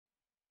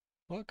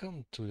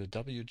Welcome to the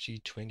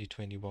WG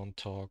 2021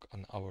 talk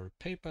on our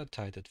paper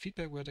titled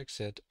Feedback Vertex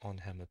Set on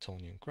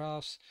Hamiltonian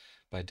Graphs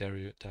by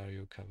Dario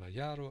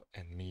Cavallaro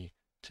and me,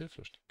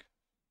 Fluschnik.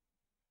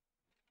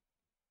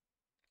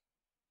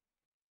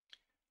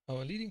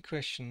 Our leading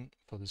question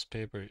for this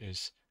paper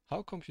is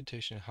how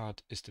computationally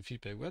hard is the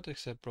feedback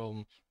vertex set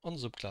problem on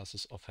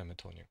subclasses of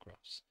Hamiltonian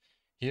graphs?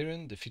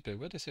 Herein, the feedback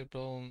vertex set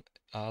problem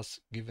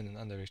asks, given an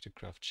undirected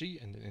graph G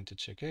and an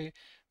integer k,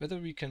 whether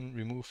we can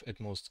remove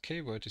at most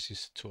k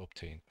vertices to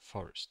obtain a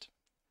forest.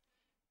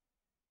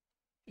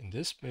 In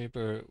this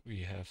paper,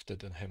 we have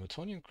that a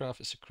Hamiltonian graph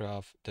is a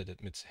graph that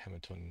admits a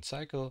Hamiltonian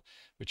cycle,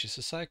 which is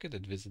a cycle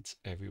that visits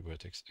every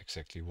vertex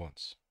exactly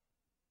once.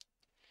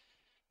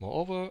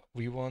 Moreover,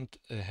 we want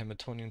a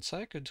Hamiltonian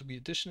cycle to be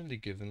additionally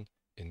given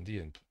in the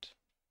input.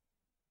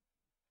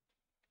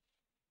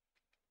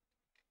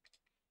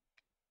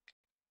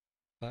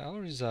 By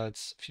our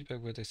results, feedback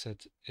vertex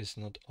set is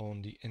not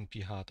only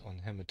NP-hard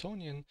on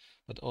Hamiltonian,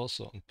 but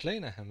also on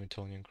planar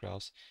Hamiltonian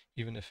graphs,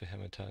 even if a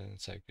Hamiltonian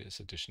cycle is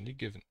additionally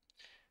given.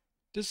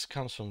 This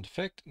comes from the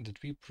fact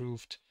that we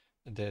proved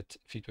that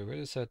feedback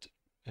vertex set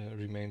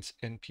remains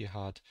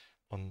NP-hard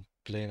on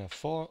planar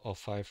 4 or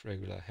 5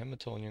 regular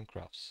Hamiltonian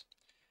graphs.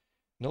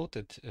 Note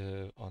that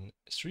on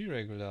 3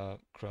 regular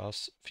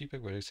graphs,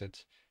 feedback vertex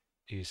set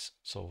is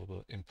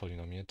solvable in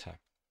polynomial time.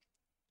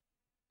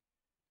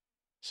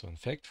 So in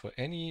fact, for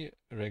any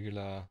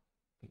regular,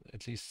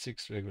 at least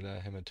 6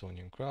 regular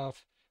Hamiltonian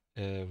graph,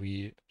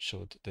 we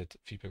showed that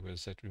feedback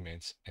vertex set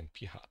remains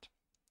NP-hard.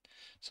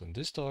 So in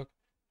this talk,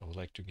 I would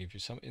like to give you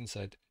some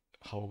insight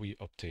how we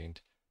obtained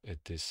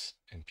this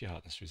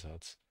NP-hardness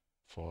results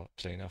for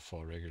planar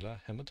 4 regular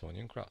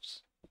Hamiltonian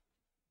graphs.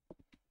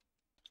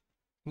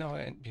 In our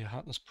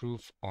NP-hardness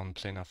proof on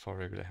planar 4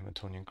 regular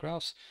Hamiltonian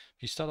graphs,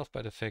 we start off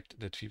by the fact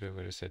that feedback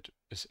vertex set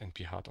is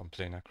NP-hard on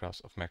planar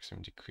graphs of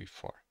maximum degree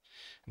 4.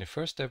 In the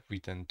first step, we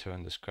then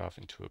turn this graph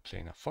into a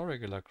planar 4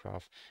 regular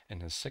graph,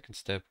 and in the second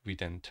step, we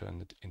then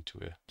turn it into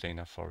a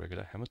planar 4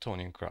 regular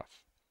Hamiltonian graph.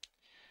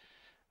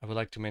 I would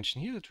like to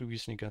mention here that we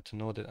recently got to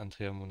know that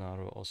Andrea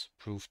Monaro also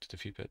proved the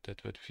feedback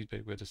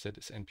vertex set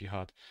is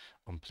NP-hard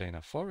on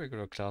planar 4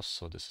 regular graphs,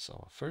 so this is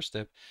our first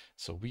step.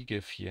 So we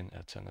give here an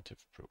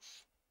alternative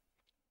proof.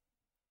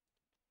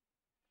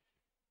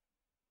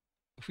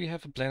 If we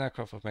have a planar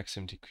graph of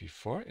maximum degree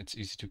 4, it's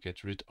easy to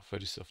get rid of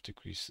vertices of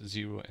degrees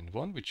 0 and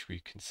 1, which we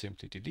can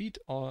simply delete,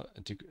 or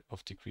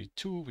of degree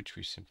 2, which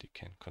we simply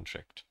can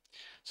contract.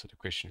 So the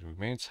question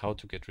remains how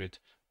to get rid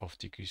of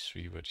degree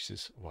 3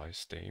 vertices while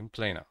staying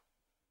planar.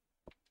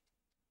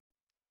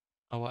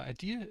 Our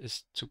idea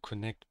is to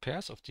connect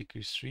pairs of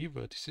degree 3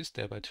 vertices,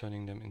 thereby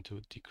turning them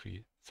into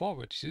degree 4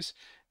 vertices,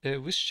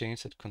 with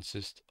chains that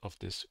consist of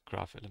this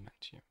graph element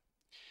here.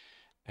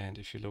 And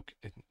if you look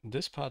at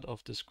this part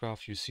of this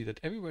graph, you see that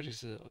every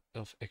vertex is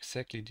of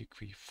exactly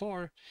degree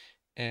 4.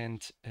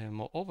 And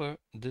moreover,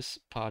 this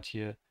part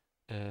here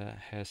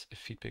has a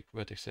feedback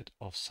vertex set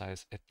of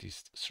size at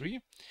least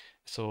 3.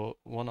 So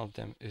one of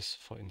them is,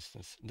 for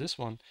instance, this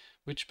one,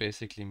 which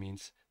basically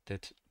means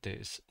that there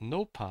is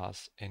no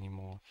path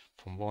anymore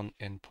from one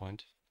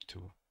endpoint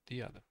to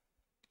the other.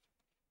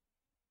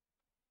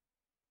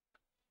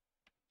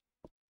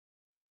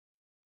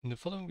 In the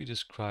following, we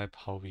describe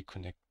how we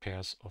connect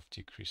pairs of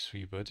degree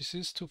 3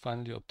 vertices to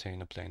finally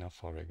obtain a planar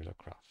 4 regular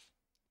graph.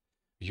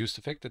 We use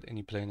the fact that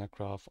any planar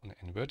graph on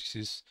n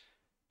vertices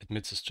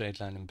admits a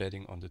straight line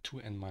embedding on the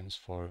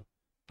 2n-4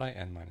 by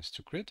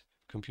n-2 grid,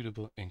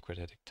 computable in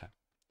quadratic time.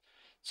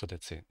 So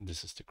let's say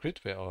this is the grid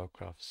where our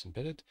graph is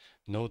embedded.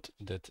 Note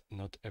that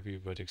not every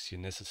vertex here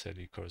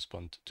necessarily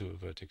corresponds to a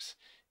vertex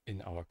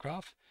in our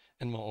graph,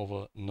 and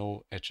moreover,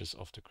 no edges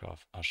of the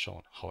graph are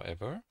shown.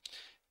 However,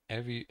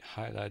 every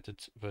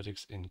highlighted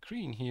vertex in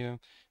green here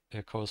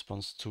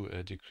corresponds to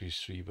a degree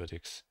 3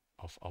 vertex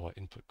of our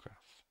input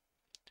graph.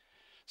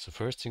 So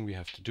first thing we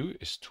have to do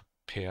is to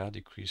pair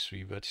degree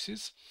 3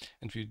 vertices,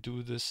 and we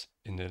do this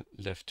in the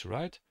left to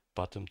right,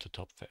 bottom to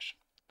top fashion.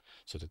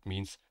 So that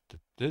means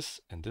that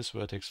this and this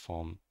vertex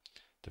form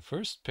the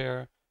first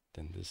pair,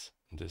 then this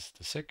and this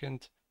the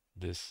second,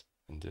 this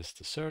and this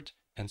the third,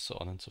 and so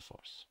on and so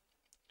forth.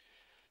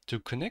 To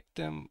connect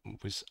them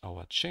with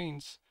our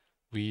chains,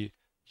 we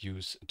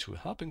use two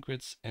helping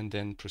grids and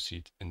then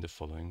proceed in the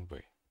following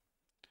way.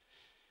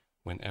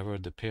 Whenever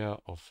the pair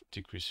of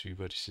degree 3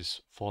 vertices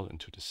fall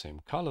into the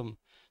same column,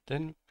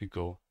 then we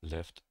go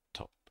left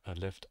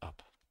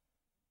up.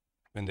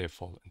 When they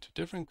fall into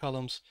different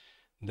columns,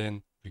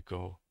 then we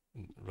go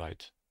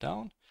right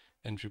down,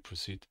 and we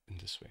proceed in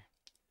this way.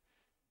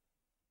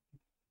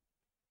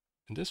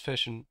 In this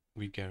fashion,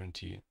 we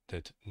guarantee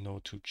that no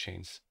two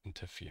chains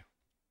interfere.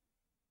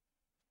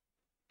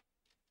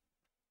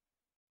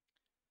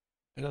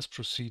 Let us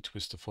proceed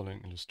with the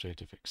following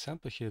illustrative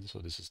example here. So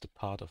this is the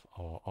part of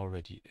our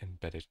already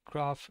embedded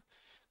graph.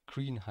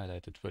 Green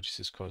highlighted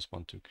vertices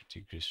correspond to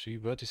degree 3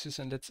 vertices,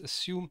 and let's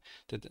assume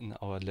that in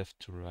our left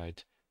to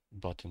right,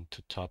 bottom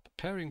to top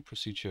pairing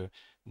procedure,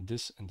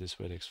 this and this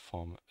vertex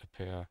form a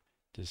pair,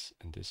 this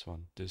and this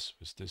one, this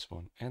with this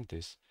one, and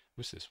this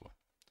with this one.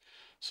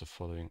 So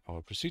following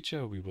our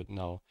procedure, we would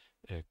now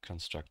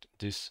construct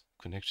these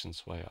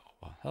connections via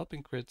our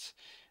helping grids.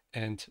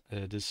 And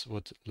this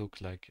would look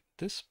like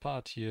this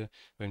part here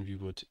when we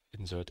would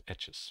insert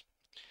edges.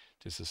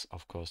 This is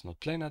of course not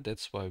planar,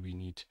 that's why we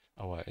need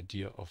our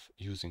idea of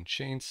using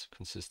chains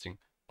consisting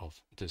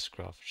of this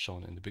graph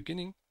shown in the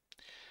beginning.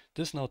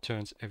 This now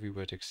turns every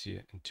vertex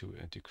here into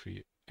a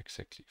degree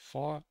exactly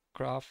 4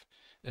 graph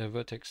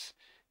vertex,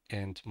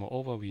 and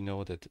moreover we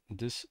know that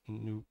this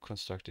new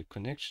constructed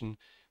connection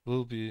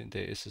will be,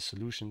 there is a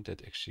solution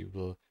that actually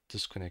will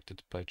disconnect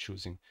it by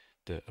choosing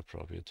the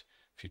appropriate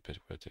feedback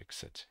vertex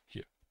set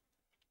here.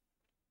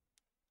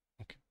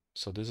 Okay,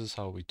 so this is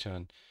how we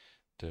turn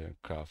the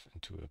graph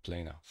into a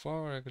planar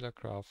 4 regular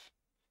graph,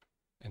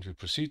 and we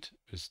proceed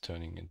with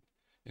turning it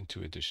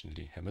into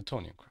additionally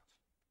Hamiltonian graph.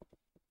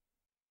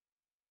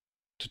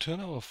 To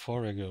turn our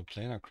 4 regular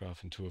planar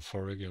graph into a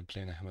 4 regular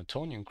planar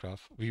Hamiltonian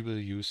graph, we will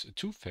use a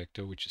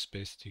 2-factor, which is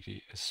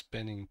basically a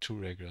spanning 2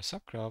 regular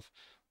subgraph,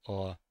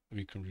 or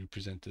we can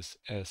represent this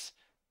as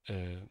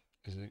a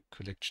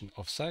collection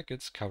of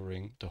cycles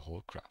covering the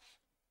whole graph.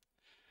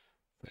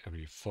 For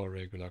every 4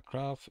 regular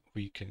graph,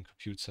 we can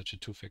compute such a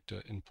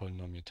 2-factor in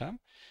polynomial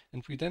time,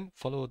 and we then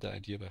follow the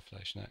idea by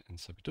Fluschnik and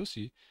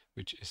Sabituzzi,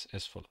 which is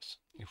as follows.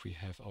 If we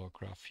have our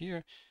graph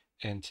here,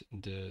 and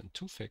the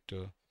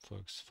 2-factor,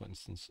 for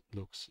instance,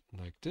 looks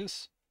like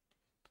this,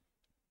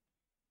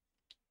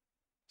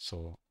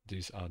 so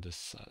these are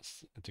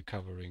the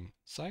covering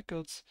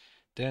cycles,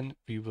 then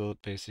we will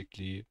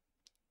basically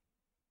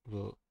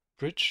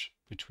bridge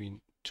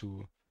between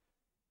two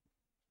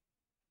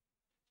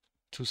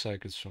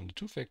cycles from the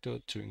 2-factor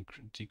to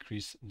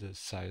decrease the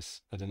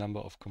size, the number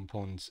of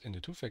components in the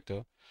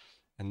 2-factor.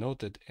 And note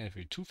that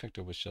every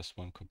 2-factor with just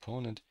one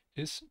component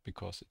is,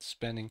 because it's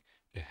spanning,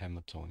 a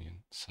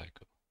Hamiltonian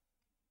cycle.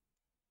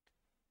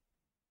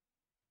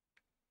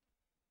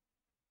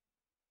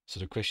 So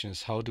the question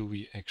is, how do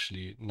we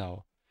actually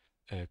now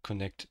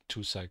connect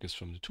 2 cycles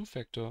from the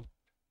 2-factor?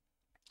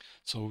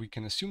 So we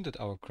can assume that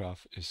our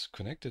graph is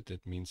connected.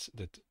 That means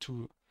that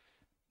two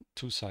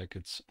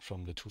cycles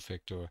from the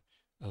 2-factor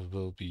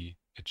will be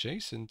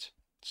adjacent,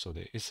 so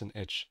there is an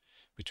edge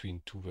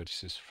between 2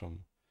 vertices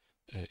from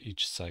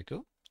each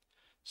cycle.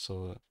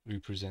 So we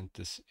present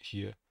this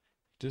here,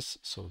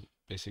 so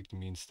basically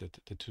means that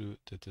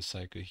the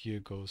cycle here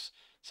goes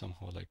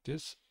somehow like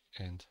this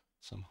and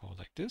somehow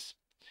like this.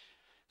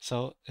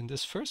 So in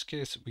this first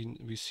case,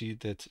 we see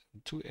that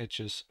 2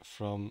 edges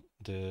from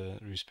the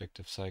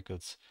respective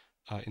cycles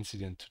are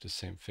incident to the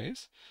same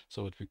phase.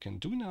 So what we can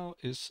do now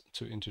is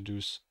to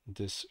introduce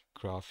this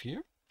graph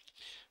here,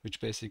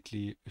 which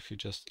basically, if you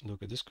just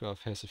look at this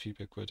graph, has a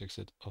feedback vertex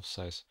set of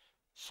size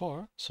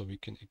 4. So we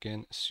can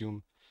again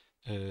assume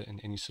in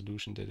any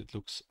solution that it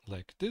looks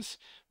like this,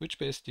 which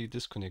basically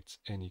disconnects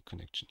any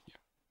connection here.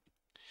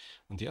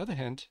 On the other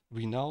hand,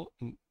 we now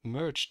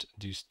merged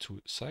these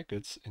 2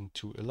 cycles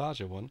into a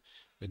larger one,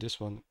 where this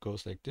one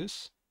goes like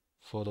this,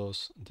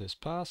 follows this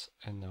path,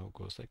 and now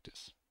goes like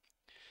this.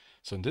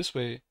 So in this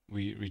way,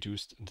 we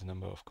reduced the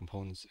number of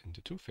components in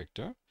the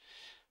 2-factor.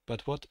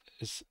 But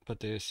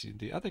there's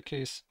the other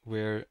case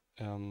where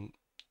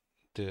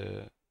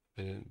the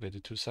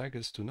 2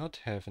 cycles do not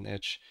have an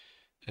edge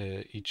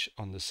each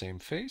on the same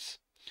face.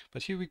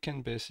 But here we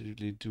can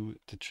basically do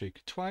the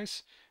trick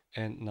twice,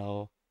 and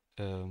now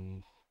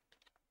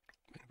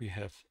we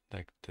have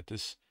like that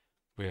this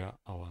were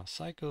our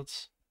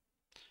cycles.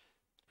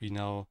 We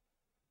now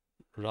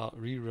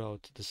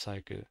reroute the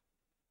cycle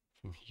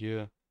from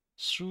here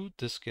through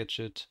this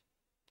gadget,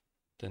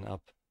 then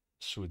up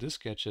through this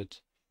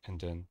gadget, and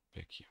then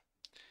back here.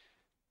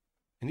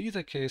 In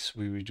either case,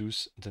 we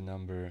reduce the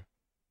number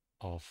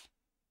of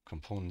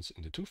components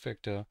in the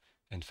 2-factor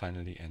and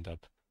finally end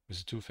up with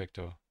a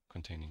 2-factor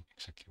containing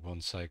exactly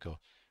 1 cycle,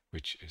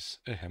 which is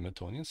a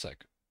Hamiltonian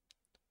cycle.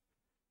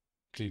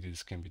 Clearly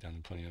this can be done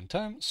in polynomial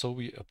time, so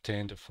we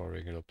obtained a 4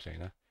 regular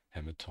planar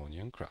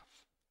Hamiltonian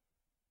graph.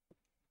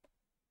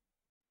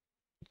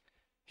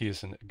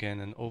 Here's again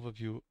an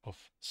overview of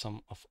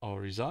some of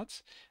our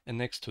results, and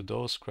next to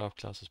those graph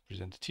classes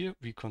presented here,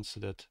 we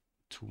considered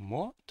 2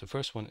 more. The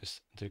first one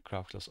is the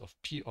graph class of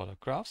p-order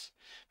graphs,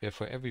 where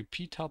for every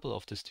p-tuple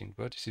of distinct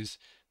vertices,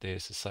 there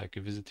is a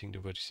cycle visiting the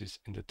vertices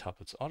in the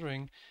tuples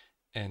ordering,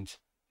 and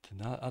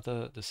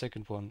the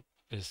second one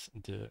is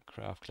the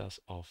graph class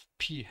of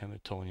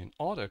p-Hamiltonian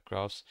order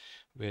graphs,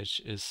 which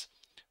is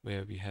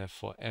where we have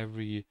for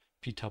every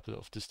p-tuple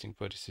of distinct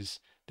vertices,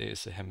 there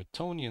is a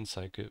Hamiltonian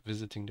cycle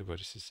visiting the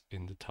vertices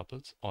in the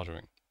tuples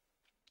ordering.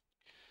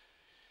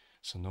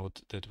 So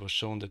note that it was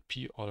shown that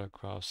p-order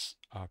graphs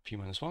are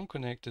p-1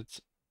 connected.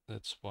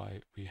 That's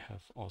why we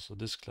have also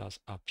this class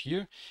up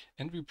here.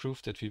 And we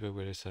proved that feedback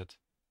vertex set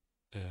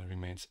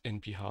remains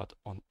NP-hard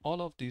on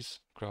all of these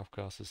graph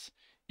classes,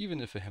 even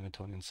if a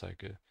Hamiltonian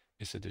cycle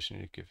is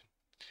additionally given.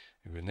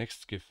 We will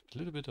next give a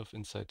little bit of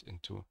insight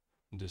into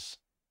this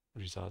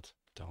result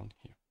down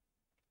here.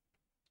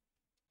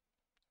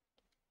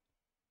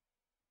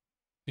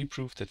 We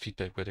proved that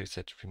feedback vertex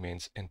set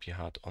remains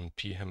NP-hard on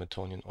p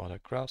Hamiltonian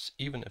ordered graphs,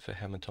 even if a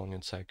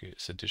Hamiltonian cycle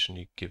is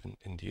additionally given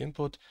in the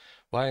input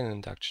via an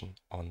induction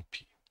on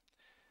p.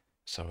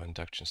 So our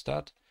induction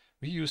start.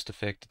 We use the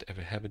fact that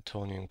every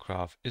Hamiltonian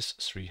graph is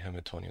 3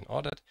 Hamiltonian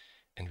ordered,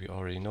 and we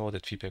already know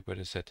that feedback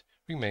vertex set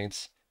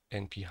remains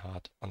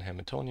NP-hard on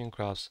Hamiltonian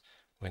graphs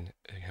when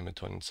a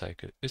Hamiltonian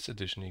cycle is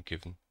additionally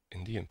given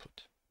in the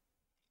input.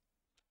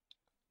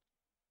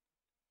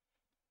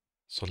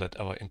 So let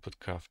our input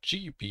graph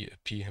G be a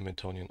p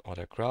Hamiltonian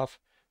order graph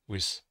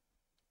with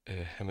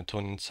a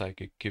Hamiltonian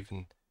cycle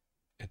given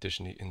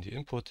additionally in the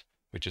input,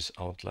 which is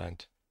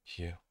outlined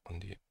here on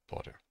the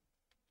border.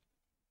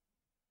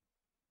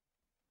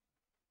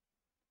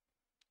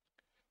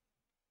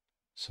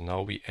 So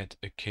now we add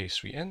a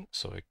K3n,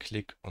 so I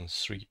click on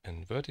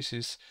 3n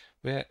vertices,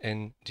 where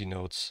n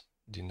denotes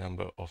the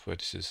number of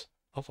vertices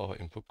of our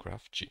input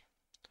graph G.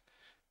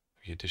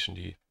 We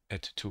additionally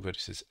add two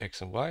vertices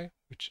x and y,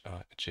 which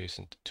are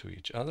adjacent to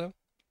each other.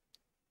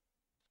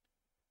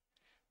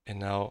 And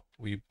now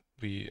we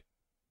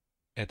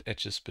add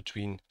edges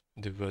between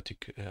the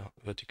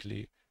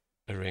vertically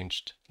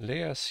arranged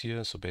layers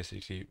here. So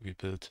basically we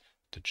build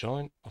the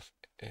join of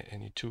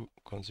any two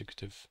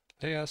consecutive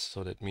layers.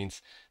 So that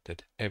means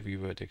that every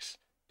vertex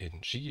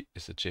in G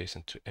is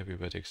adjacent to every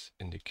vertex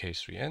in the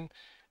K3n,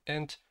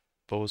 and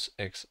both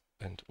x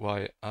and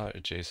y are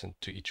adjacent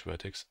to each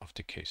vertex of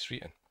the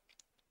K3n.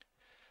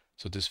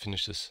 So this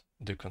finishes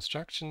the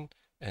construction,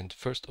 and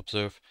first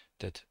observe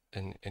that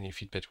any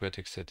feedback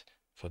vertex set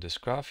for this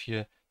graph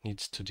here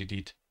needs to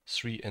delete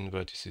 3n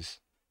vertices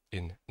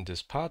in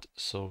this part,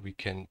 so we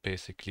can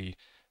basically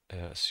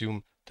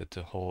assume that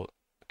the whole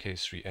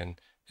K3n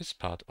is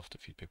part of the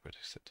feedback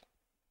vertex set.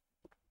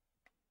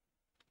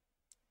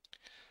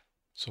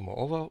 So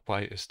moreover,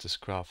 why is this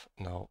graph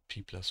now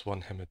p plus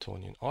 1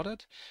 Hamiltonian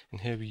ordered?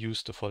 And here we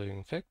use the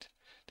following fact,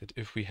 that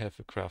if we have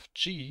a graph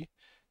G,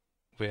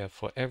 where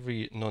for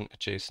every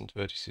non-adjacent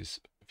vertices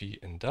v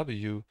and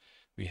w,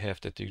 we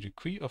have that the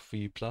degree of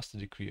v plus the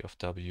degree of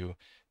w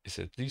is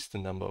at least the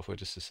number of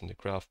vertices in the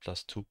graph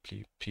plus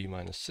 2p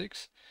minus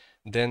 6,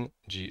 then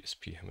G is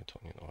p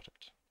Hamiltonian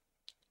ordered.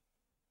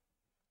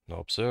 Now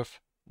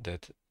observe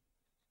that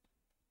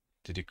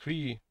the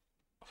degree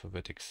of a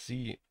vertex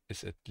z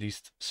is at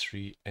least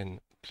 3n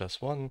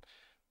plus 1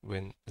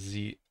 when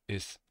z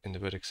is in the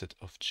vertex set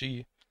of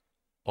G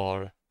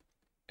or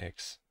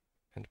x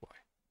and y.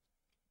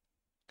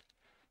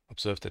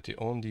 Observe that the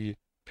only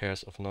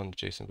pairs of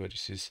non-adjacent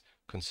vertices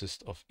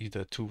consist of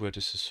either two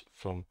vertices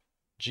from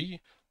G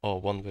or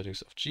one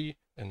vertex of G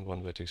and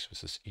one vertex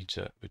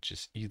which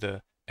is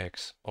either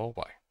x or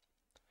y.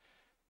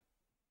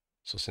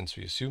 So since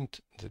we assumed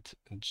that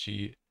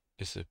G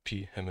is a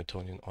p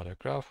Hamiltonian order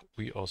graph,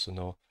 we also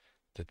know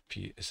that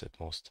p is at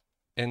most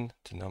n,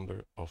 the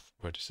number of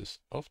vertices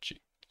of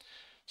G.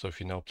 So if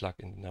you now plug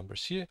in the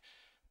numbers here,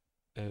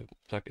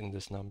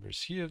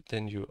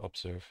 then you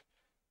observe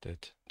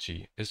that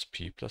G is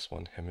p plus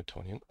 1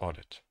 Hamiltonian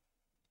ordered.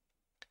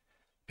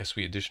 As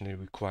we additionally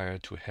require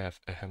to have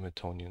a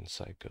Hamiltonian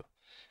cycle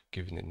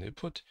given in the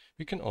input,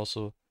 we can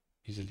also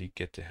easily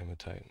get the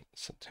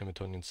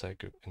Hamiltonian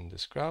cycle in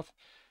this graph.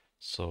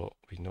 So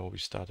we know we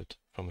started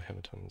from a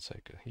Hamiltonian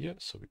cycle here,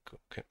 so we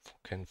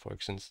can for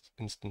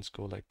instance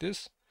go like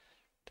this,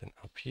 then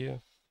up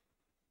here,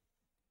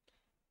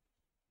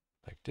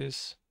 like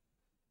this,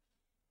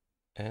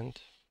 and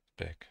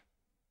back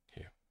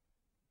here.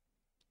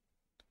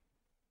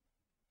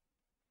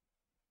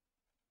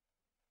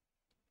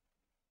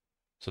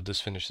 So this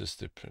finishes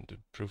the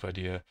proof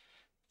idea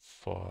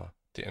for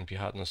the NP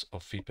hardness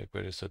of feedback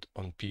vertex set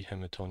on p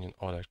Hamiltonian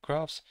ordered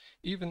graphs,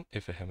 even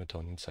if a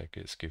Hamiltonian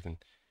cycle is given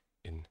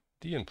in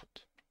the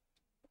input.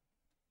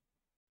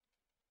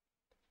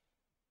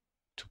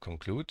 To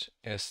conclude,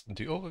 as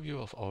the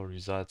overview of our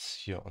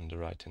results here on the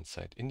right hand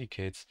side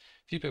indicates,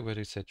 feedback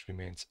vertex set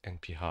remains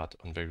NP hard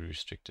on very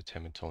restricted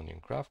Hamiltonian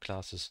graph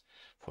classes,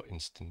 for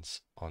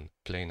instance on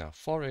planar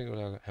 4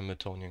 regular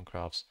Hamiltonian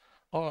graphs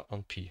or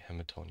on p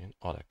Hamiltonian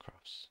ordered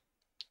graphs.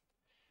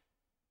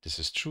 This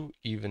is true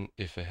even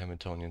if a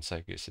Hamiltonian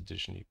cycle is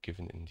additionally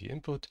given in the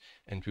input,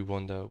 and we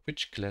wonder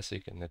which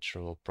classic and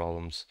natural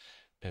problems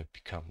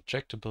become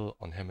tractable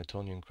on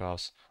Hamiltonian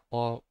graphs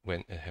or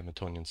when a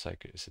Hamiltonian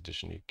cycle is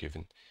additionally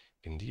given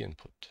in the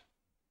input.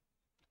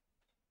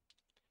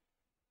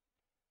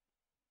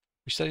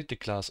 We studied the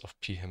class of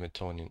p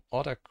Hamiltonian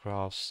order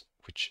graphs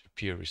which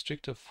appear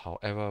restrictive.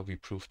 However, we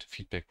proved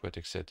feedback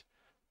vertex set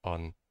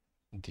on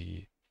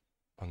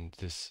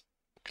this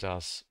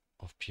class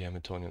of p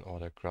Hamiltonian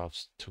order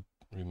graphs to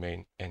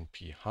remain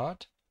NP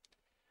hard.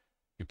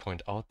 We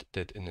point out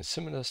that in a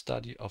similar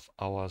study of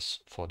ours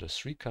for the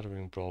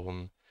 3-coloring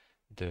problem,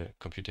 the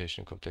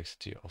computational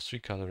complexity of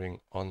 3-coloring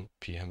on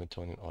p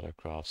Hamiltonian order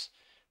graphs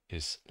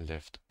is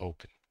left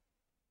open.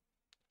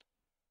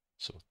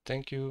 So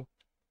thank you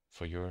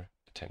for your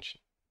attention.